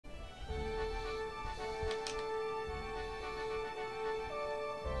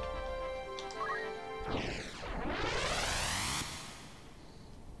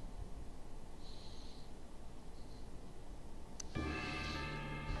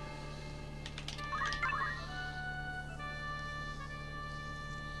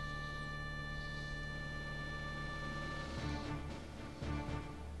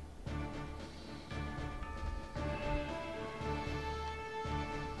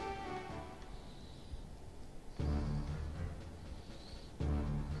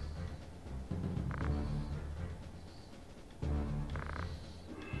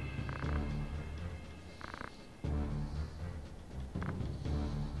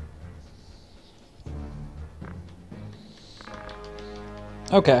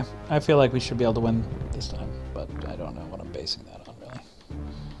Okay, I feel like we should be able to win this time, but I don't know what I'm basing that on, really.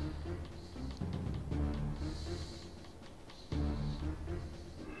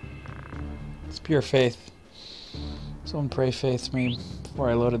 It's pure faith. Someone pray faith me before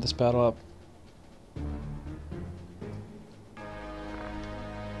I loaded this battle up.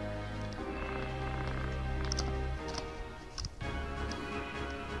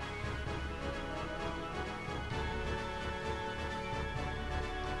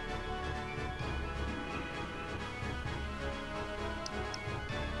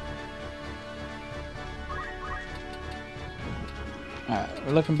 Alright,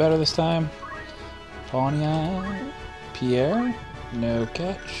 we're looking better this time. Tanya, Pierre, no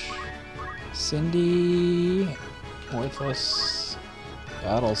catch. Cindy, worthless.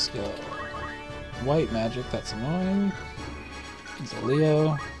 Battle skill. White magic, that's annoying. He's a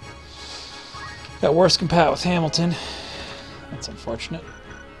Leo. Got worse compat with Hamilton. That's unfortunate.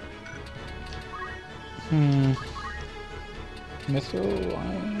 Mithril,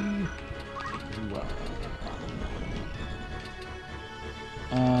 iron.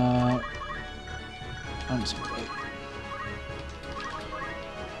 I'm just gonna wait.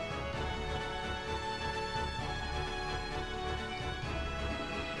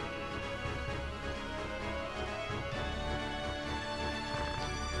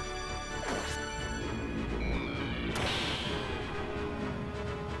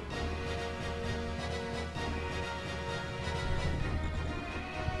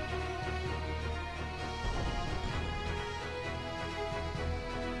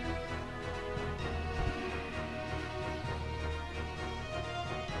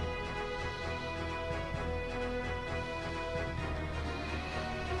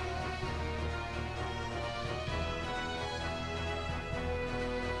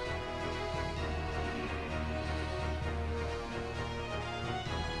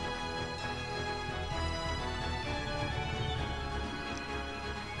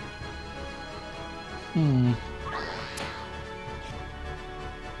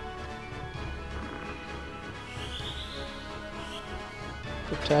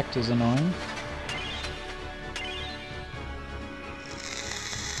 Protect is annoying.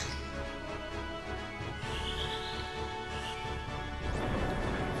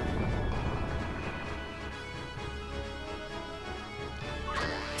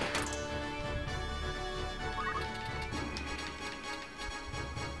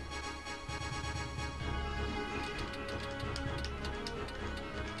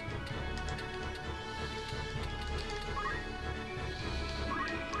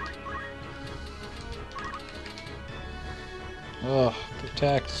 Ugh,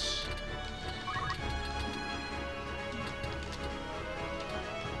 protects.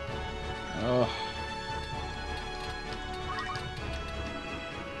 Ugh.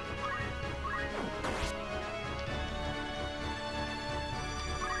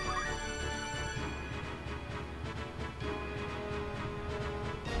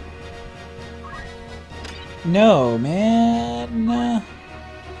 No, man.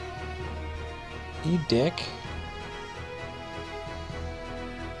 You dick.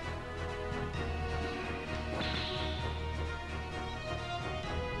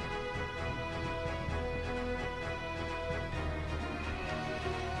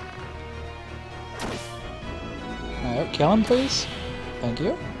 Alright, kill him, please. Thank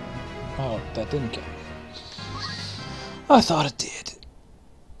you. Oh, that didn't kill him. I thought it did.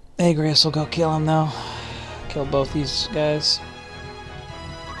 Agrius will go kill him, though. Kill both these guys.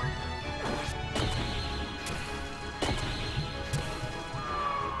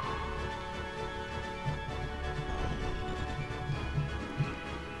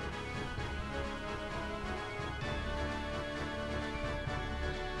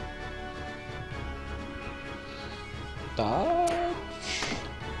 Dodge?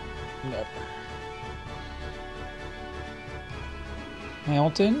 Nope.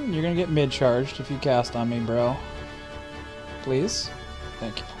 Hamilton, you're gonna get mid-charged if you cast on me, bro. Please?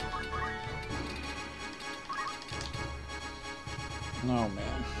 Thank you. Oh,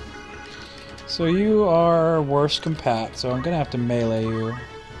 man. So you are worse compat, so I'm gonna have to melee you.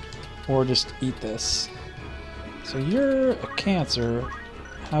 Or just eat this. So you're a Cancer.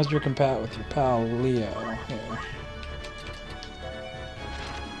 How's your compat with your pal Leo here?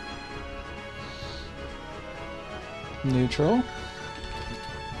 Neutral.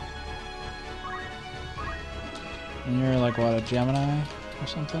 And you're like, what, a Gemini or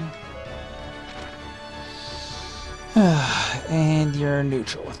something? And you're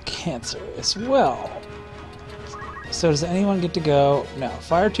neutral with Cancer as well. So does anyone get to go? No,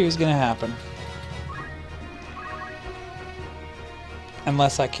 Fire 2 is going to happen.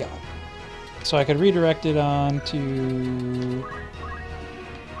 unless I kill him. So I could redirect it on to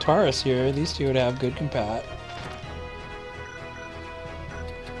Taurus here. These two would have good compat.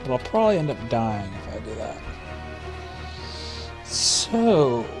 But I'll probably end up dying if I do that.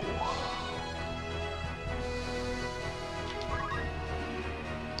 So...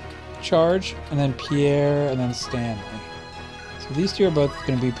 Charge, and then Pierre, and then Stanley. So these two are both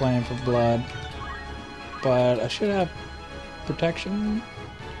going to be playing for blood. But I should have protection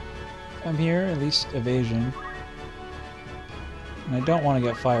from here, at least evasion. And I don't want to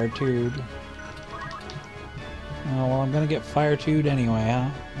get fire tubed. Oh, well, I'm going to get fire tubed anyway, huh?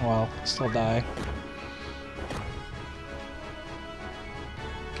 Well, I'll still die.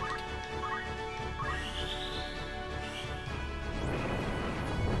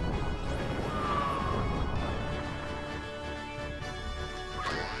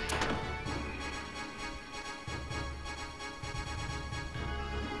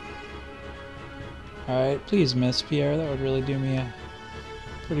 Alright, please miss, Pierre. That would really do me a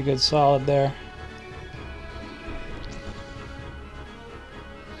pretty good solid there.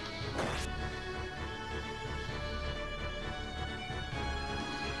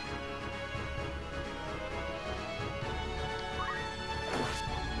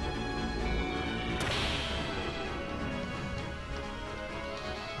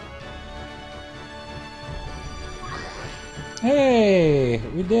 Hey!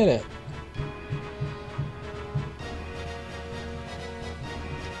 We did it!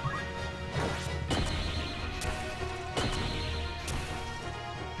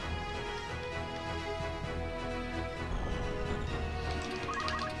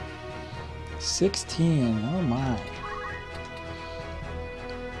 $16, oh my.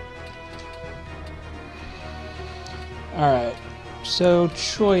 Alright, so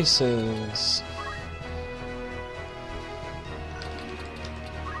choices.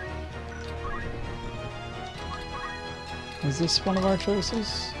 Is this one of our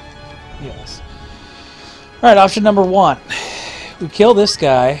choices? Yes. Alright, option number 1. We kill this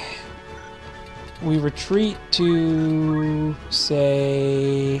guy. We retreat to,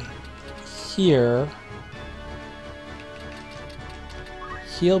 say, here.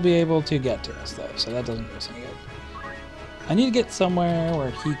 He'll be able to get to us, though, so that doesn't do us any good. I need to get somewhere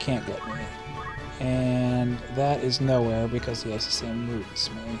where he can't get me. And that is nowhere because he has the same move as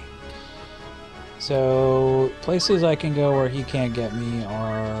me. So, places I can go where he can't get me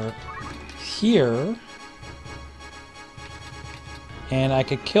are here. And I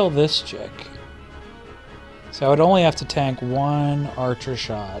could kill this chick. So I would only have to tank one archer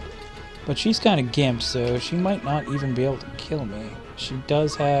shot. But she's kind of gimp, so she might not even be able to kill me. She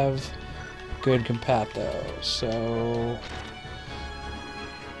does have good compat, though, so...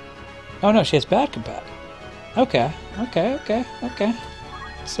 Oh no, she has bad compat. Okay.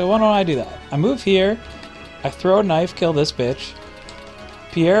 So why don't I do that? I move here, I throw a knife, kill this bitch.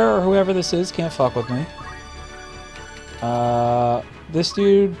 Pierre, or whoever this is, can't fuck with me. This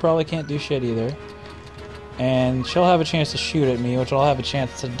dude probably can't do shit either. And she'll have a chance to shoot at me, which I'll have a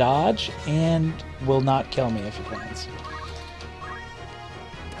chance to dodge, and will not kill me if it lands.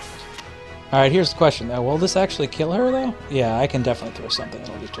 Alright, here's the question though. Will this actually kill her though? Yeah, I can definitely throw something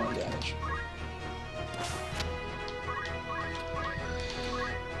that'll do 20 damage.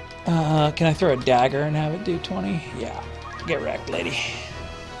 Can I throw a dagger and have it do 20? Yeah. Get wrecked, lady.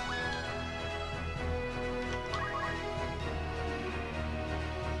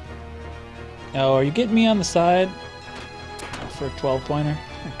 Oh, are you getting me on the side for a 12-pointer?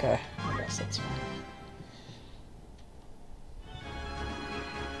 Okay, I guess that's fine.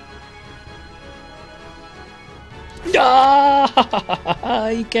 Ah!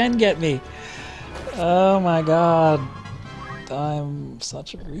 You can get me. Oh my god. I'm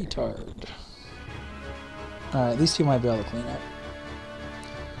such a retard. Alright, these two might be able to clean up.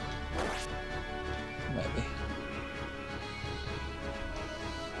 Maybe.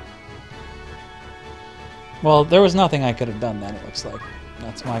 Well, there was nothing I could have done then, it looks like.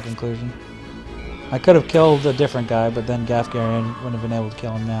 That's my conclusion. I could have killed a different guy, but then Gafgarian wouldn't have been able to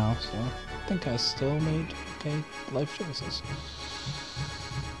kill him now, so I think I still made okay life choices.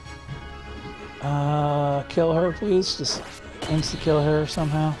 Kill her, please. Just insta-kill her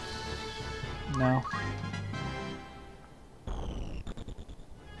somehow. No.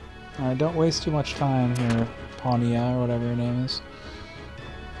 Don't waste too much time here, Pawnia, or whatever your name is.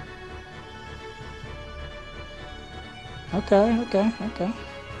 Okay.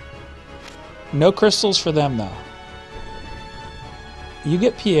 No crystals for them, though. You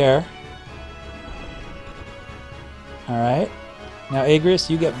get Pierre. Alright. Now, Agrius,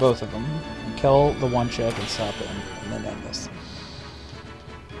 you get both of them. Kill the one chick and stop it, and then end this.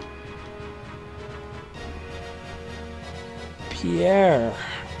 Pierre.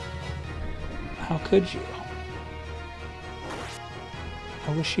 How could you?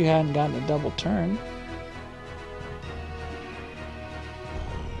 I wish you hadn't gotten a double turn.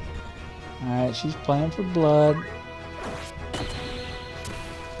 Alright, she's playing for blood.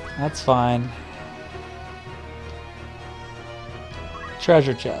 That's fine.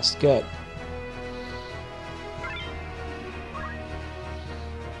 Treasure chest, good.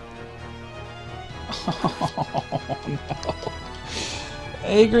 Oh no.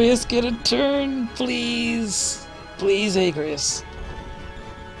 Agrius, get a turn, please. Please, Agrius.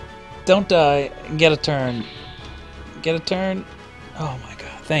 Don't die. Get a turn. Get a turn. Oh my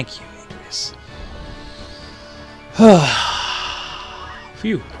god. Thank you, Agrius.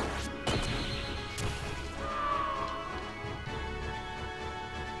 Phew.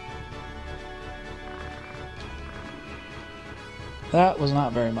 That was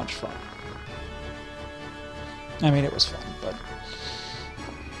not very much fun. I mean, it was fun, but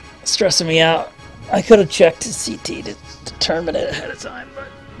stressing me out. I could have checked his CT to determine it ahead of time,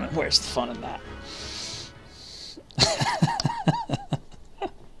 but where's the fun in that?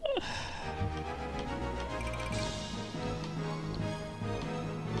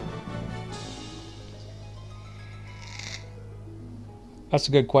 That's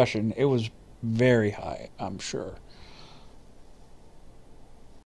a good question. It was very high, I'm sure.